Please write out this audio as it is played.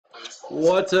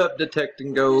What's up,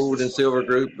 Detecting Gold and Silver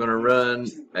Group? Going to run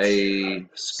a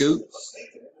scoop,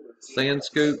 sand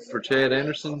scoop for Chad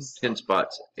Anderson. 10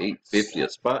 spots, $8.50 a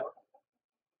spot.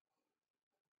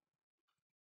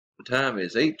 The time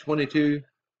is 8:22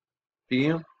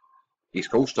 p.m. East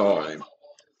Coast time.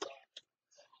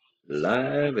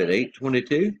 Live at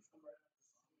 8:22.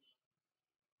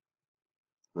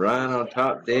 Ryan on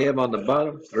top, Deb on the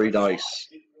bottom. 3 dice.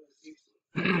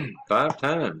 5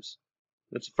 times.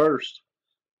 That's the first.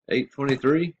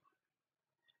 8:23.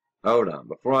 Hold on,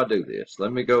 before I do this,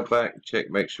 let me go back and check,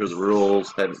 make sure the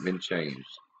rules haven't been changed.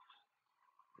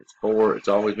 It's 4, it's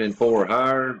always been 4 or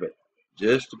higher, but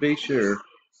just to be sure,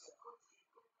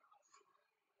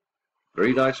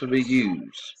 3 dice will be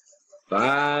used.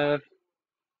 5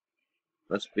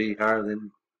 must be higher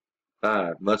than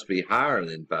 5. Must be higher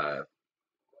than 5.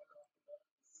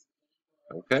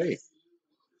 Okay.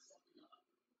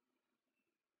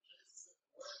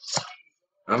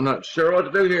 I'm not sure what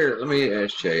to do here. Let me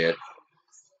ask Chad.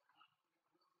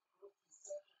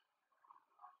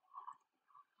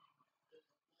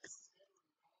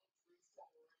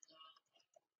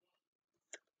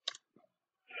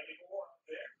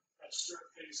 Stir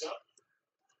things up.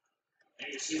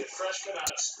 And you see the freshman out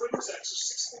of Springs,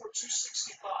 Texas, 6'4",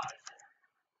 265.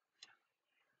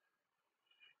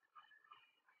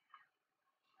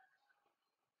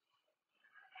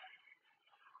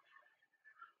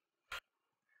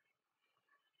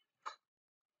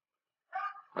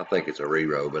 I think it's a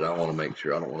reroll, but I want to make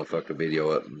sure. I don't want to fuck a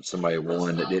video up and somebody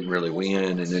won that didn't really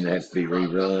win and then it has to be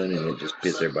rerun and it just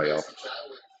piss everybody off.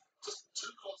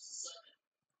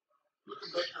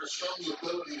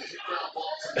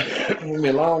 It's going to be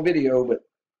a long video, but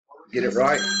get it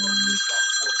right.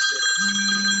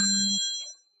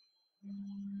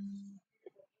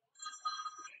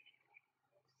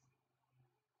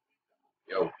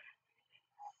 Yo.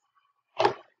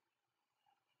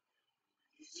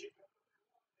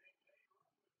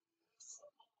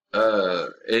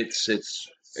 It's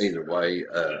either way.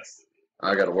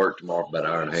 I got to work tomorrow for about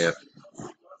an hour and a half.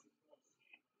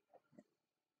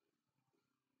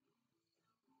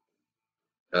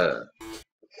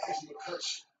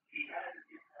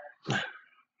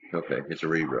 Okay, it's a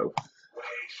reroll.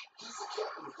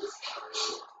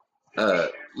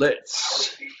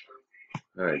 Let's.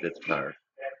 All right, that's power.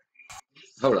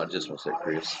 Hold on just one sec,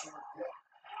 Chris.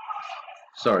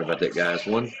 Sorry about that, guys.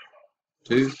 1,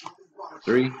 2,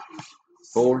 3,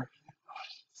 4,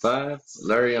 5.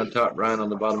 Larry on top, Ryan on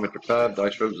the bottom after 5.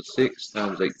 Dice rolls of 6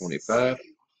 times 825.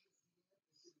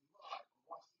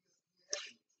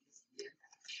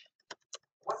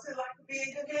 What's it like to be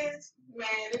in good hands? Man,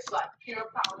 it's like pure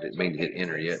power. Didn't mean to hit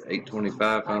enter yet.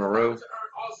 825 final row.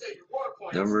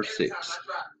 Number 6.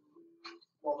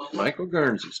 Michael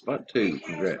Guernsey, spot 2.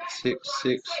 Congrats.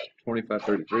 6-6,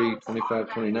 25-33,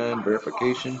 25-29.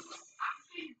 Verification.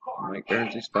 Mike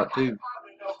Guernsey, spot 2.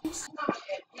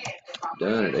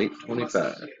 Done at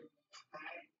 8:25.